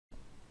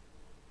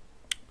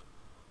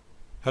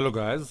Hello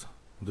guys,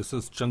 this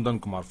is Chandan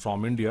Kumar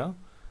from India,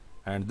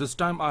 and this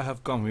time I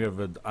have come here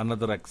with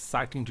another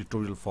exciting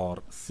tutorial for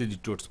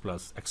CG2X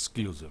Plus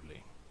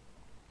exclusively.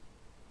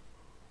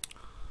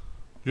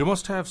 You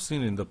must have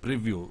seen in the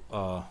preview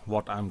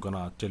what I'm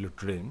gonna tell you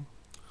today.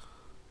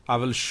 I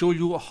will show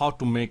you how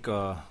to make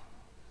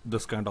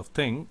this kind of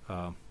thing,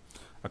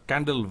 a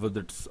candle with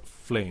its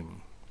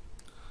flame.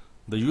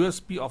 The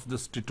USP of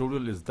this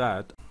tutorial is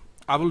that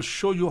I will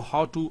show you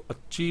how to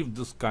achieve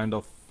this kind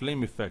of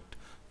flame effect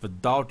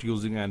without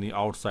using any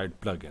outside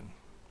plugin.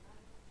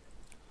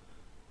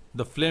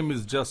 The flame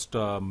is just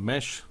a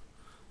mesh.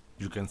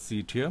 You can see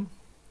it here.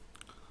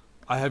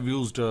 I have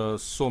used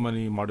so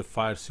many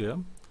modifiers here,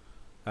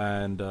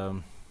 and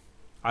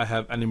I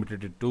have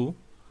animated it too,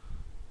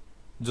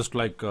 just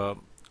like a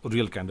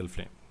real candle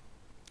flame.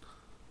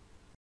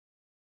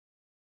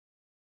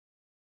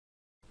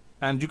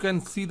 And you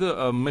can see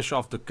the mesh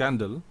of the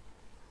candle.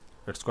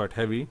 It's quite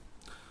heavy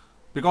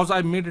because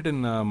I made it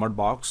in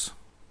Mudbox.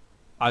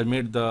 I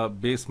made the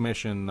base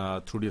mesh in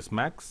 3ds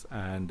Max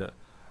and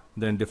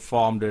then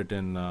deformed it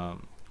in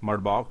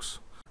Mudbox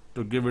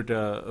to give it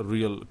a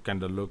real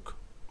candle look.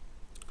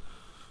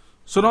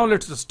 So now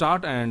let's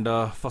start, and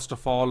first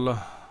of all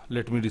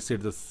let me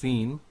reset the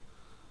scene.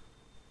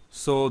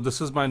 So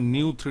this is my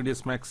new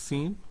 3ds Max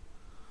scene.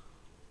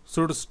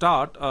 So to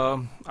start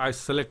I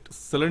select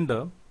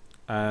cylinder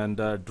and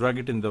drag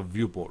it in the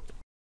viewport.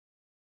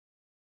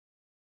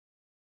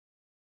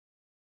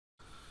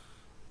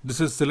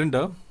 This is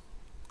cylinder,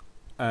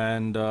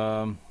 and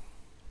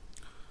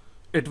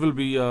it will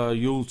be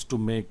used to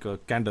make a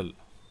candle.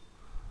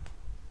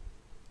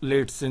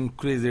 Let's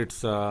increase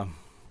its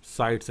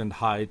sides and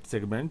height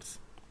segments.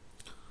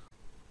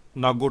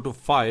 Now go to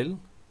file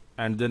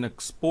and then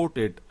export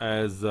it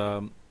as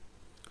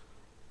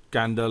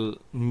candle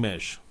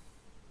mesh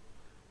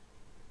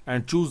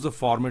and choose the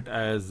format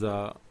as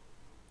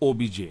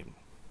OBJ.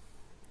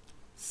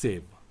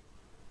 Save.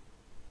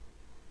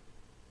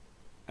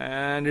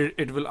 And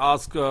it will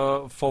ask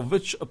for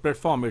which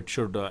platform it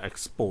should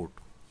export.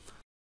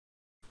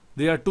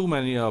 There are too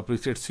many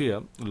presets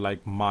here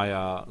like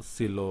Maya,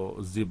 Silo,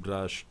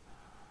 ZBrush,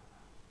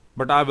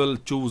 but I will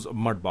choose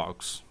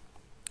Mudbox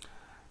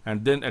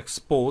and then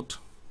export,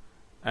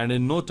 and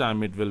in no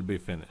time it will be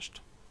finished.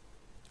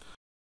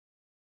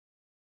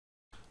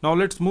 Now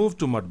let's move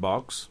to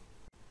Mudbox.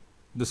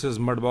 This is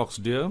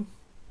Mudbox dear,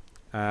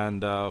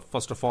 and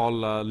first of all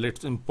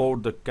let's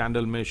import the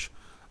candle mesh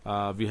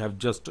we have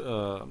just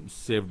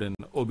saved in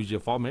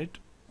OBJ format.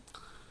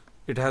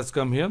 It has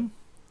come here.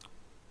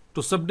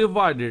 To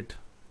subdivide it,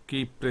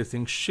 keep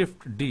pressing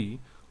Shift D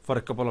for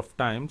a couple of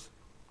times.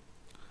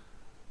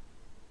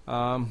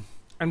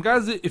 And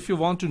guys, if you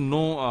want to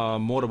know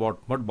more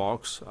about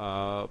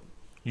Mudbox,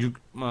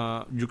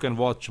 you can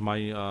watch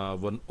my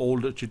one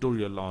old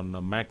tutorial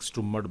on Max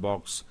to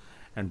Mudbox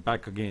and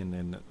back again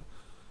in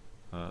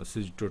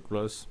CG2X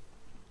Plus.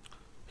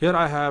 Here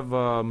I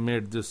have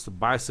made this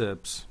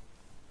biceps.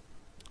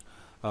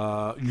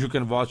 You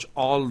can watch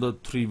all the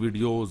 3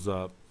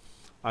 videos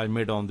I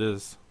made on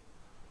this.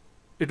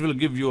 It will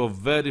give you a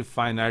very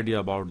fine idea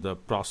about the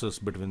process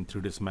between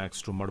 3ds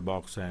Max to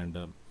Mudbox,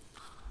 and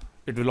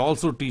it will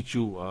also teach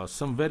you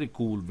some very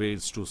cool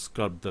ways to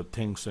sculpt the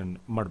things in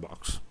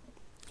Mudbox.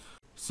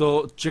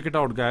 So check it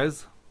out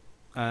guys,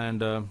 and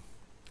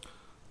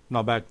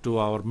now back to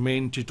our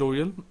main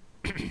tutorial.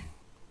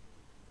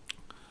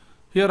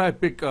 Here I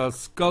pick a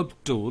sculpt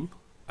tool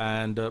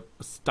and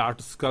start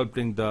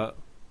sculpting the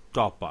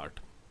top part.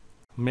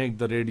 Make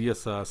the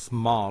radius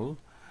small,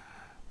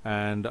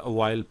 and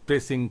while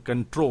pressing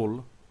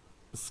Ctrl,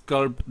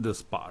 sculpt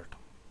this part.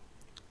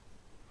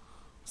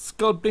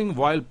 Sculpting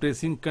while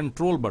pressing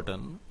Ctrl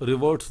button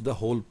reverts the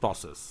whole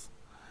process.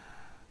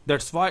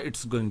 That's why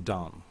it's going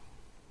down.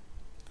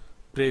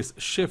 Press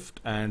Shift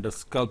and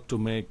sculpt to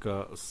make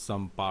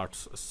some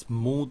parts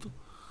smooth.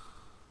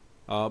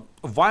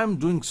 Why I'm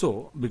doing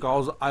so?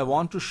 Because I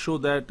want to show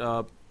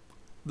that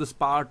this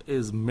part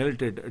is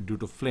melted due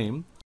to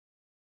flame.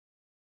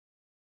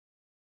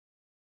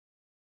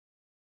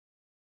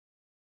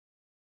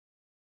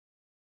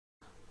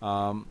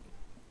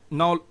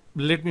 Now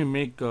let me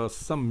make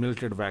some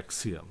melted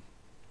wax here.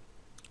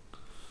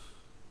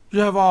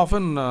 You have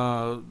often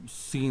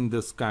seen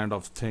this kind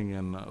of thing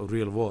in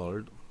real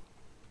world.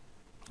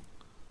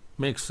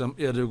 Make some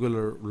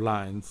irregular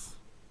lines.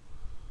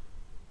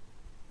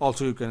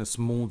 Also you can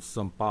smooth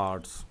some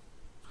parts.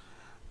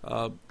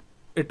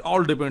 It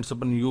all depends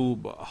upon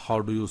you, how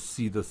do you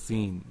see the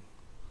scene.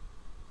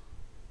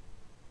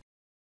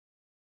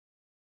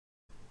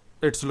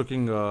 It's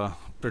looking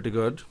pretty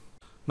good.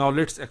 Now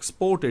let's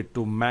export it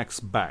to Max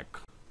back.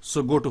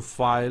 So go to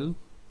File,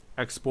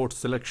 Export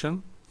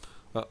Selection.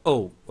 But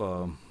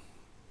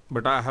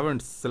I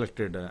haven't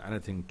selected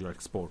anything to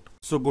export.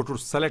 So go to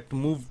Select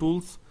Move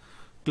Tools,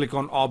 click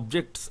on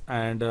Objects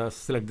and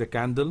select the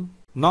candle.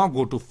 Now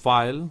go to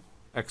File,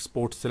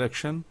 Export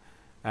Selection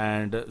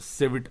and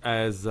save it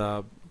as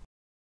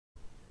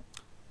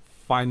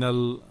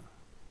Final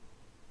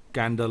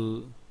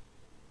Candle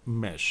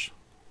Mesh.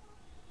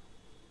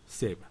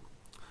 Save.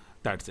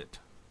 That's it.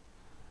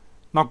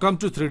 Now come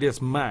to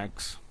 3ds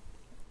Max.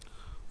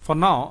 For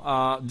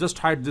now, just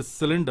hide this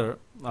cylinder,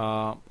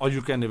 or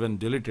you can even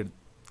delete it,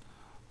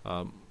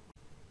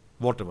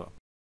 whatever.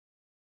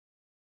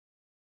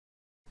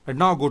 And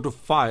now go to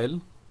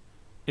File,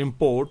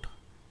 Import,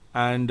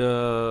 and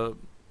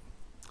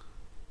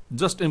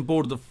just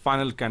import the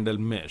final candle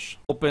mesh.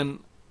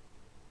 Open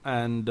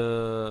and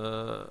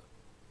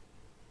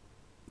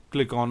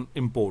click on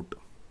Import.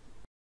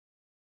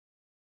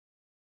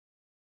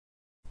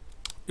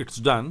 It's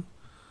done.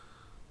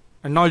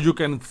 And now you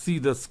can see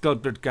the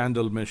sculpted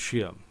candle mesh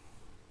here.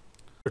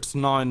 It's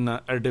now in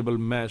editable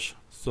mesh,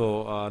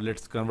 so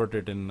let's convert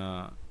it in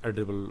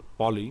editable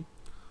poly.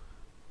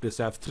 Press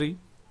F3.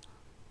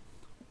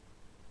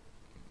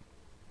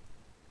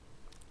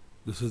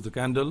 This is the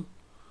candle.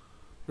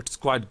 It's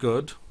quite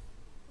good.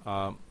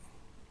 Now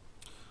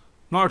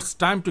it's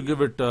time to give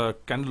it a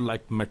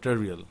candle-like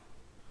material.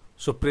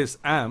 So press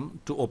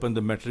M to open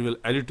the material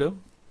editor.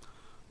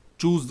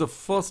 Choose the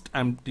first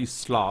empty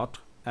slot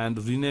and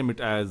rename it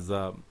as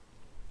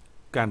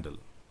candle.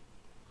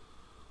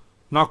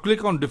 Now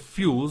click on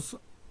diffuse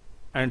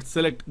and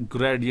select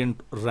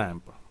gradient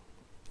ramp.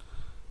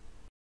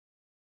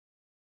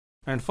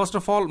 And first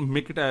of all,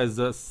 make it as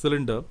a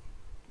cylinder.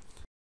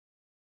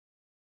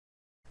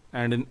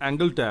 And in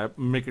angle tab,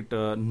 make it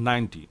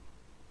 90.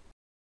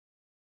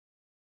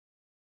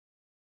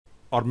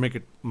 Or make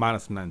it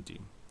 -90.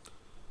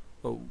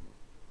 Oh.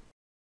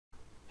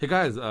 Hey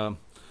guys,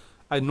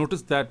 I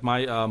noticed that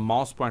my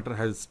mouse pointer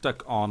has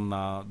stuck on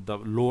the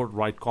lower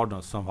right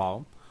corner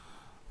somehow,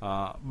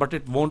 but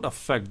it won't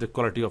affect the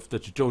quality of the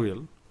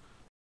tutorial.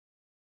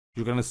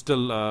 You can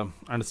still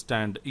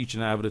understand each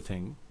and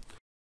everything,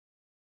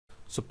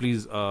 so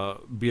please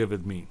bear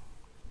with me.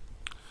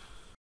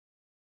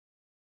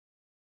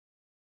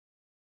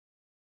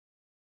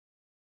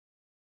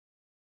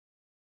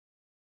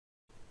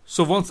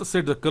 So once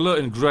set the color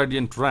in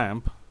gradient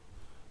ramp,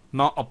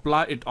 now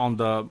apply it on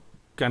the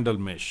candle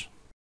mesh.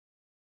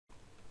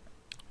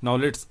 Now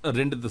let's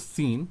render the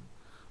scene.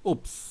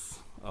 Oops,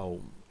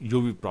 oh,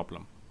 UV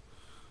problem.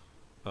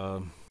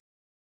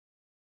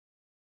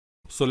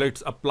 So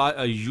let's apply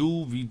a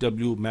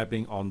UVW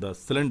mapping on the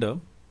cylinder.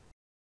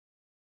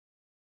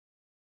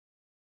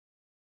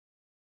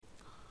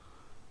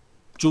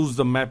 Choose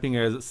the mapping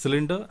as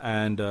cylinder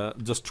and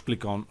just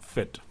click on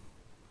fit.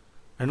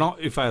 And now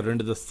if I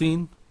render the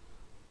scene,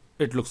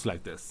 it looks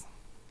like this.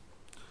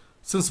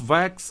 Since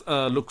wax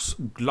looks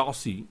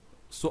glossy,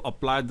 so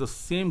apply the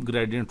same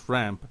gradient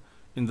ramp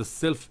in the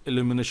self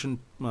illumination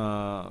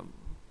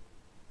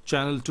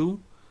channel 2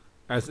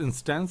 as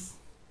instance.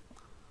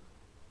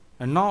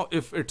 And now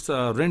if it's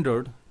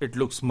rendered, it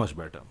looks much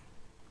better.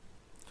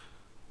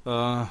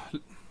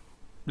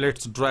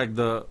 Let's drag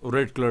the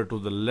red color to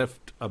the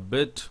left a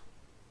bit.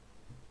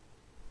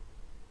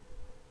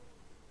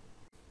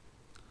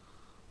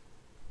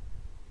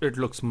 It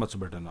looks much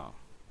better now.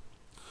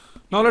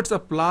 Now let's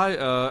apply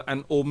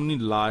an omni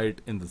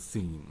light in the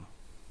scene.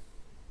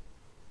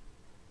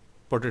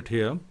 Put it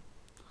here.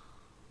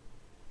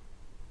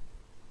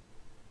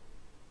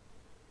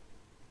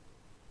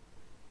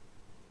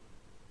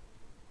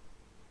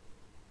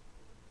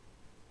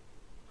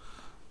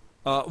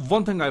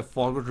 One thing I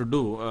forgot to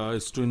do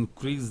is to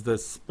increase the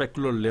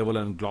specular level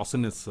and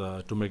glossiness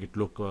to make it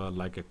look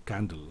like a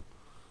candle.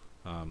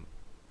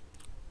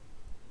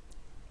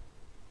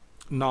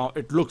 Now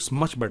it looks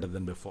much better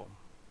than before.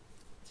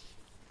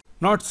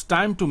 Now it's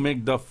time to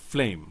make the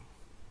flame.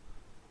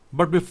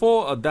 But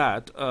before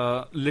that,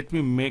 let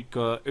me make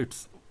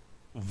its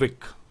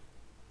wick.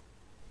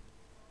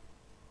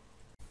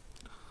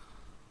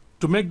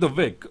 To make the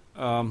wick,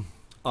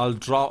 I'll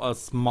draw a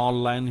small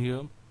line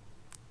here,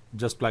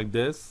 just like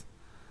this.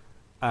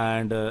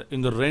 And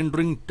in the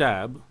rendering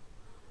tab,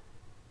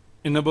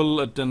 enable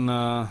it in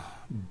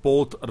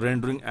both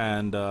rendering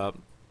and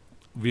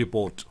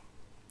viewport.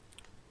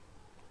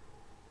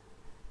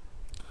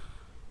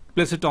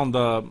 Place it on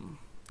the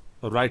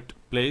right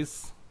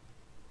place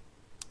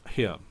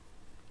here.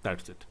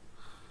 That's it.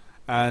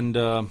 And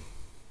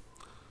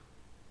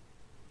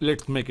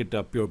let's make it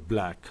pure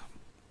black.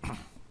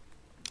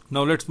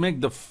 Now let's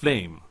make the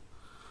flame.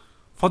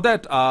 For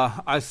that,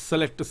 I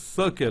select a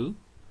circle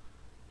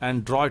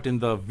and draw it in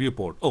the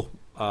viewport.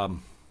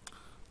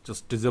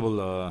 Just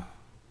disable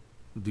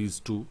these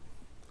two.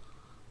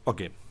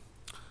 Okay,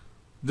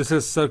 this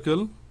is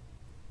circle,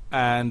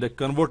 and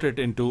convert it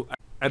into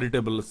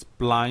editable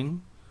spline,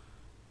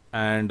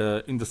 and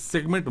in the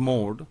segment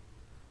mode,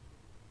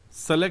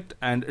 select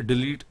and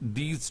delete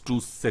these two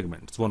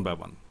segments one by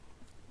one.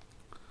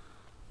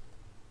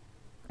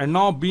 And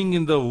now, being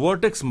in the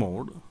vertex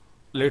mode,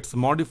 let's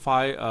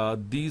modify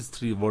these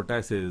three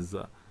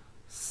vertices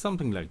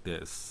something like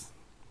this.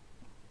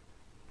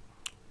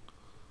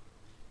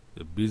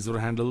 The bezier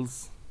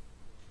handles.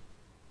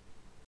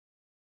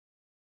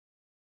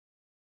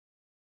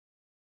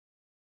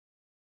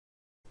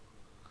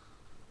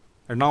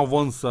 And now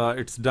once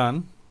it's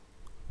done,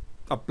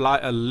 apply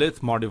a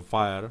lathe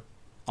modifier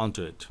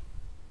onto it.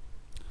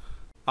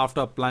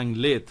 After applying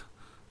lathe,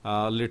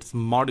 Let's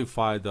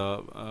modify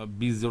the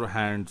bezier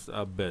hands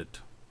a bit.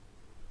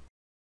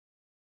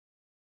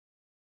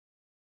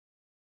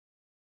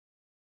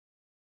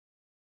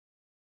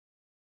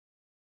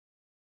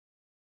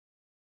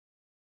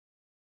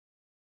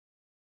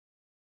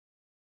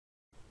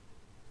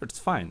 It's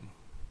fine.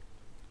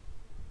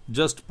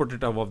 Just put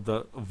it above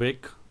the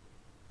wick.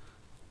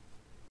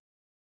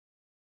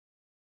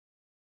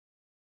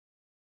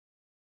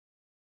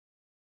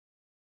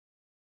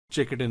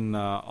 Check it in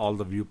all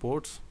the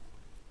viewports.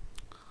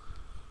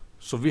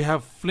 So we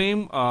have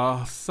flame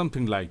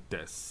something like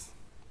this.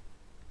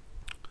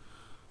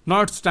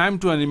 Now it's time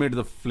to animate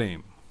the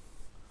flame.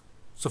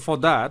 So for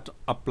that,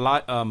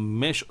 apply a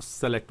mesh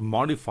select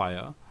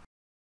modifier.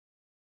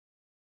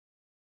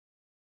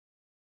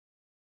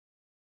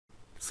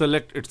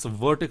 Select its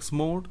vertex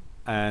mode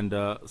and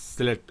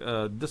select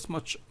this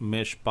much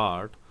mesh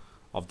part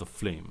of the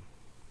flame.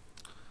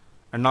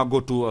 And now go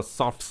to a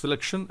soft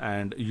selection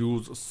and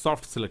use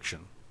soft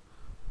selection.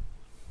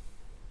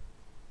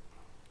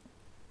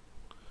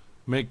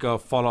 Make a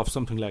fall off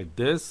something like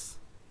this.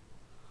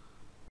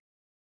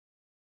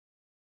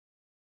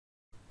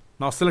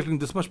 Now selecting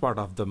this much part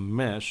of the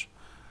mesh,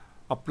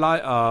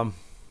 apply a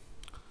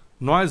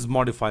noise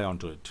modifier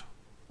onto it.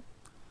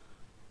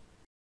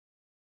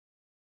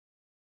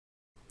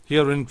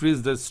 Here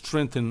increase the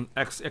strength in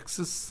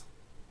x-axis,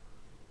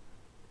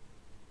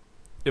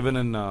 even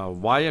in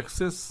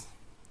y-axis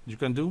you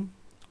can do.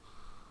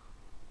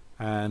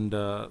 And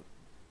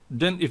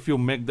then if you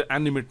make the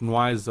animate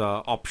noise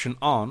option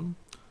on,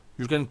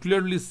 you can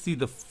clearly see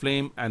the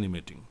flame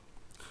animating.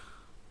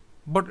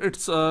 But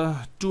it's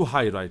too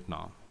high right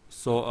now.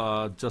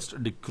 So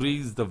just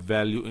decrease the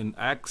value in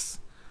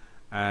x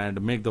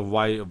and make the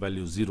y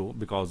value 0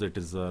 because it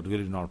is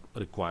really not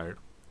required.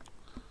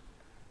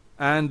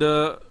 And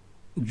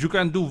you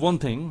can do one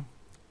thing.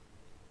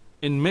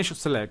 In mesh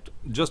select,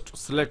 just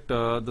select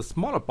the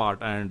smaller part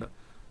and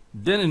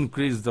then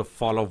increase the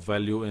fall off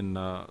value in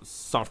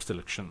soft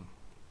selection.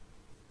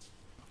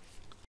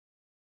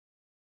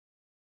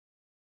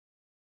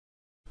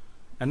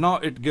 And now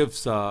it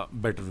gives a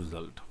better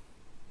result.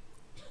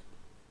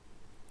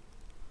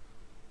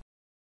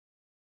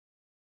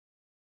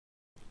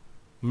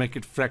 Make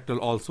it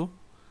fractal also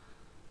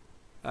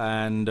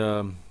and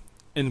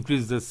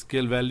increase the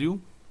scale value.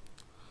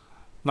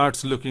 Now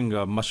it's looking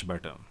much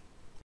better.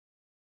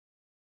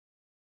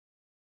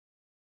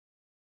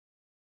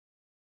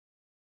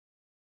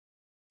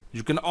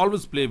 You can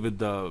always play with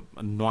the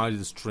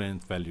noise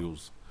strength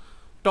values.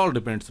 It all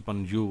depends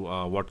upon you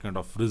what kind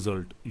of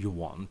result you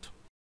want.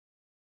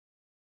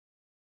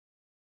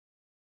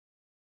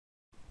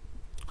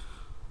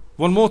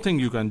 One more thing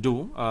you can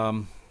do,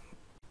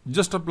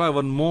 just apply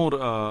one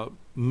more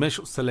mesh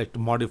select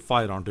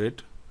modifier onto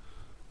it.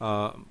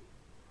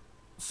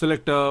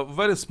 Select a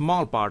very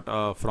small part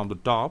from the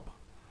top.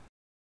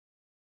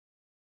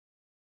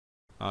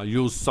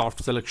 Use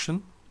soft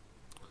selection.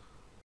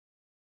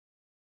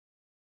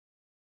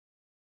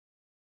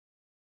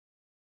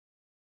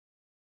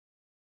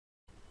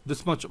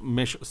 This much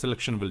mesh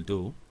selection will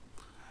do.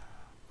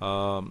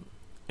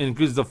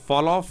 Increase the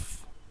fall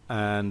off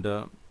and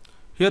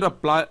here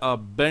apply a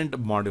bend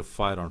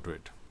modifier onto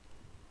it.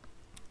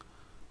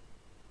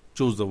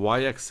 Choose the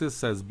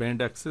y-axis as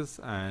bend axis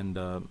and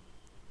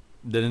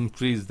then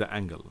increase the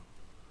angle.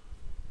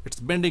 It's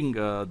bending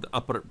the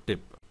upper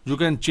tip. You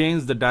can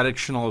change the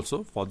direction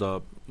also for the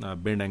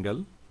bend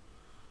angle.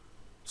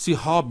 See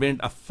how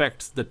bend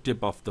affects the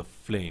tip of the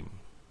flame.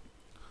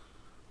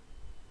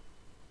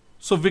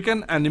 So we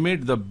can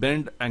animate the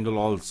bend angle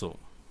also.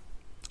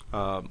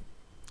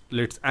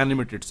 Let's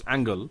animate its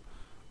angle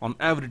on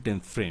every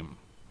 10th frame.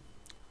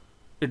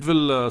 It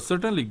will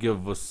certainly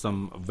give us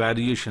some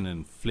variation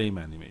in flame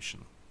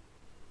animation.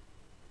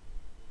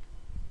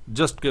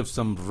 Just give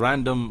some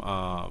random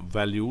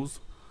values.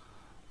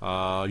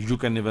 You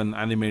can even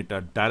animate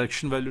a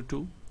direction value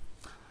too.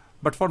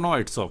 But for now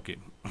it's okay.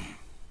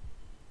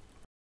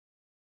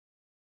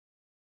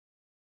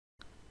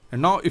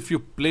 And now if you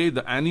play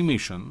the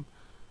animation,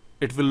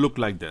 it will look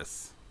like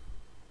this.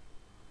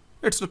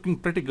 It's looking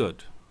pretty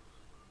good.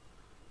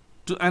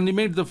 To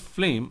animate the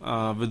flame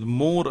with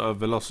more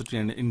velocity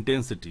and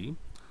intensity,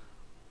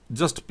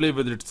 just play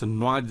with its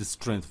noise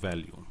strength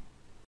value.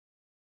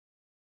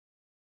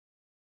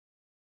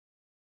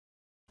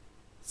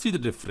 See the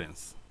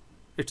difference.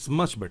 It's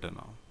much better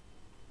now.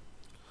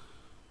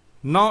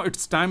 Now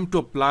it's time to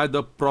apply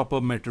the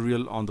proper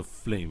material on the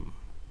flame.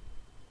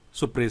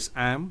 So press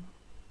M,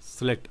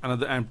 select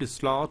another empty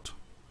slot,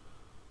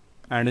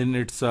 and in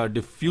its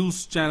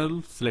diffuse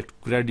channel, select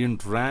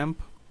gradient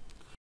ramp.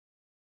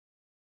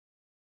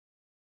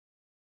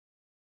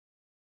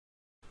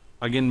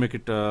 Again make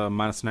it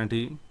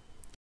 -90.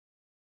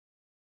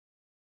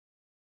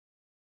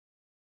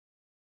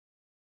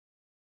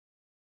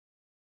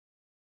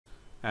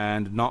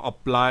 And now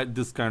apply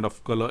this kind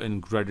of color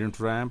in gradient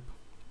ramp.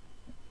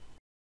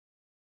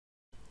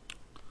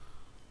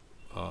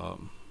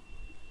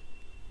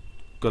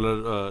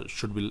 Color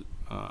should be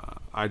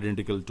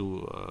identical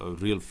to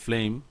real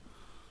flame.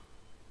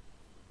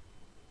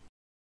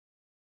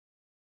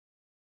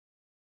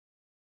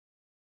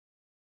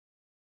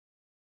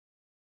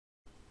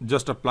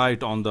 just apply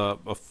it on the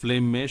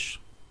flame mesh.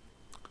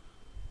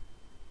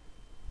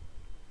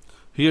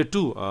 Here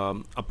too,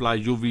 apply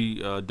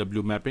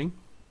UV-W mapping,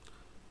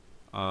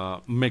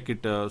 make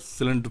it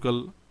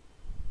cylindrical,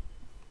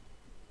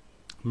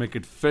 make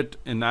it fit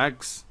in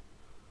X.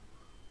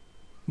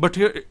 But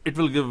here it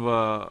will give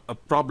a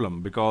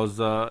problem because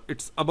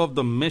it's above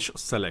the mesh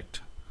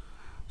select.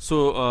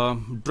 So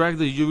drag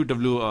the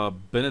UV-W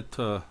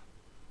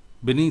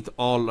beneath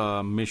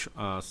all mesh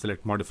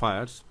select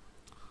modifiers.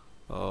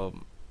 Still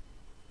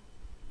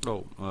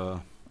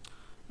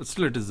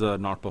it is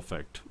not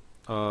perfect.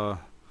 So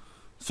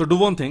do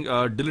one thing,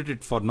 delete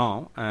it for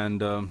now,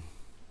 and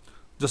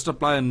just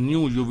apply a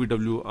new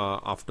UV-W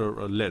after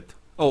lathe.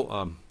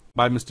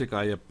 By mistake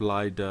I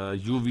applied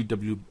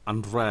UV-W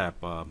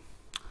unwrap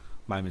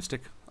by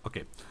mistake.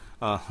 Okay,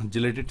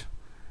 delete it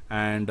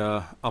and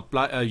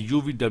apply a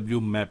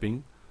UV-W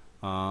mapping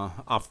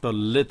after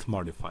lathe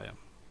modifier.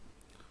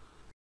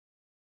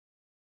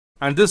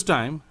 And this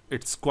time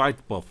it's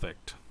quite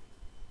perfect.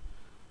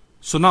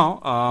 So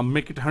now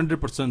make it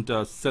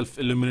 100%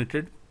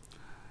 self-illuminated.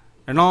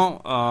 And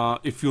now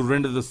if you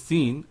render the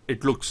scene,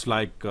 it looks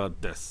like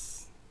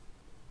this.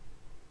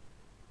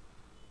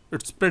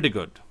 It's pretty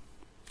good.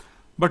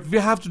 But we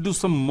have to do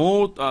some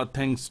more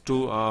things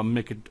to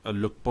make it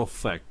look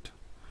perfect.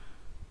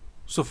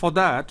 So for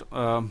that,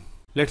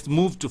 let's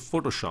move to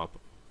Photoshop.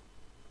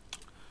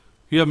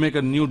 Here make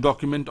a new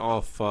document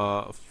of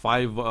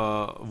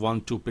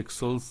 512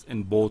 pixels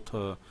in both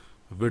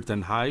width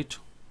and height.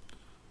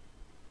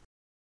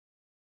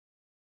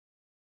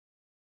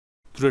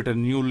 Create a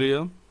new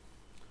layer.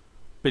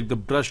 Pick the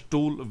brush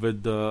tool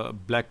with the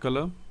black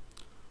color.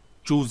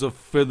 Choose a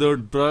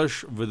feathered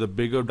brush with a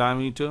bigger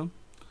diameter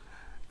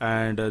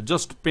and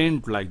just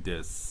paint like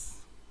this.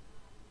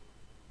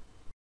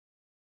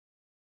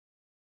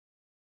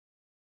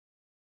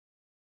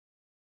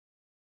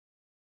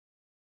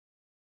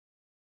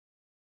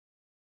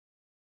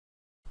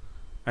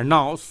 And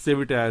now save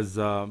it as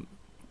alpha.jpg.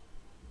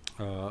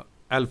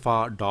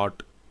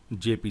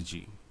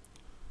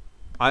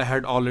 I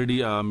had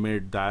already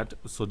made that,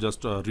 so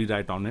just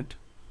rewrite on it.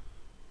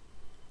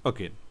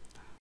 Okay.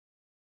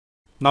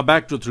 Now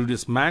back to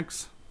 3ds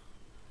Max.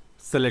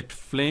 Select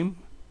flame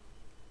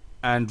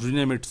and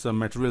rename its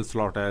material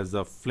slot as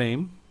a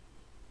flame.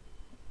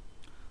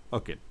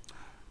 Okay.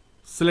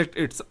 Select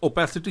its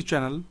opacity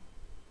channel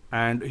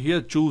and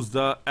here choose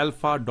the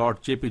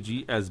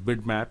alpha.jpg as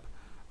bitmap,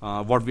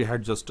 what we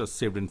had just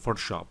saved in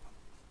Photoshop.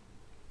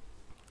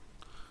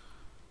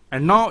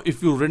 And now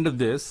if you render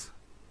this,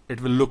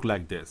 it will look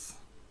like this.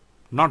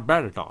 Not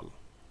bad at all.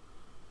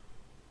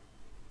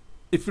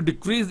 If you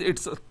decrease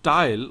its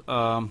tile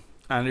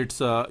and its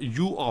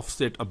U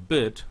offset a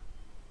bit,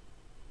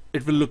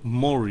 it will look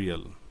more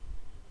real.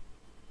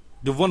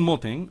 Do one more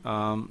thing.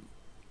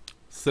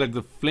 Select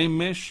the flame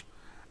mesh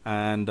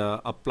and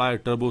apply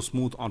turbo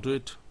smooth onto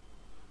it.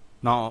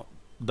 Now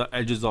the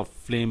edges of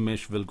flame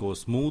mesh will go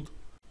smooth.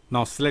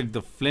 Now select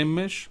the flame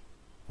mesh,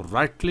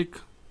 right click,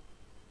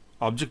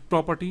 object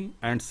property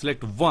and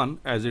select 1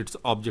 as its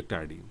object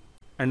ID.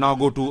 And now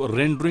go to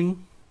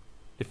rendering,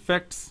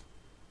 effects,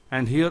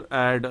 and here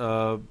add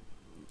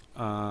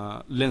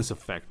lens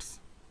effects.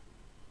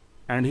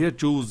 And here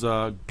choose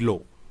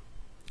glow.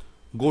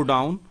 Go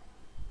down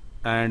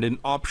and in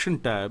option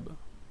tab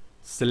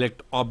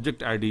select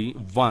object ID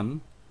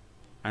 1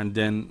 and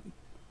then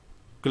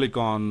click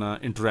on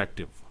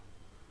interactive.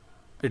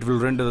 It will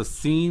render the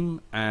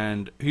scene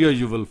and here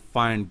you will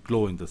find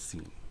glow in the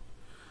scene.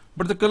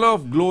 But the color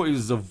of glow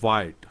is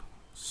white.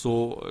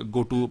 So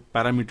go to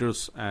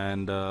parameters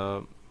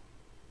and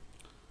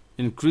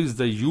increase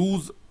the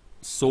use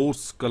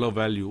source color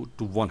value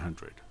to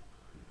 100.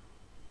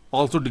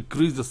 Also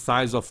decrease the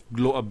size of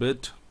glow a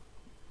bit.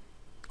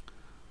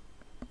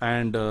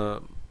 And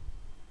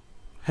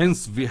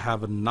hence we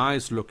have a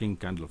nice looking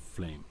candle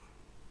flame.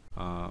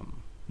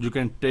 You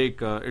can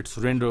take its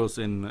renders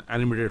in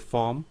animated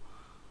form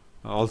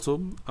also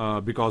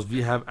because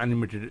we have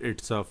animated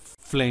its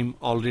flame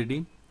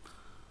already.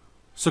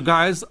 So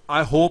guys,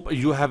 I hope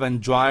you have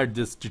enjoyed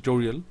this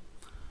tutorial.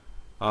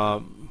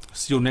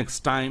 See you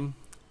next time.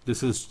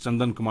 This is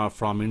Chandan Kumar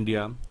from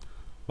India.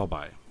 Bye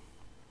bye.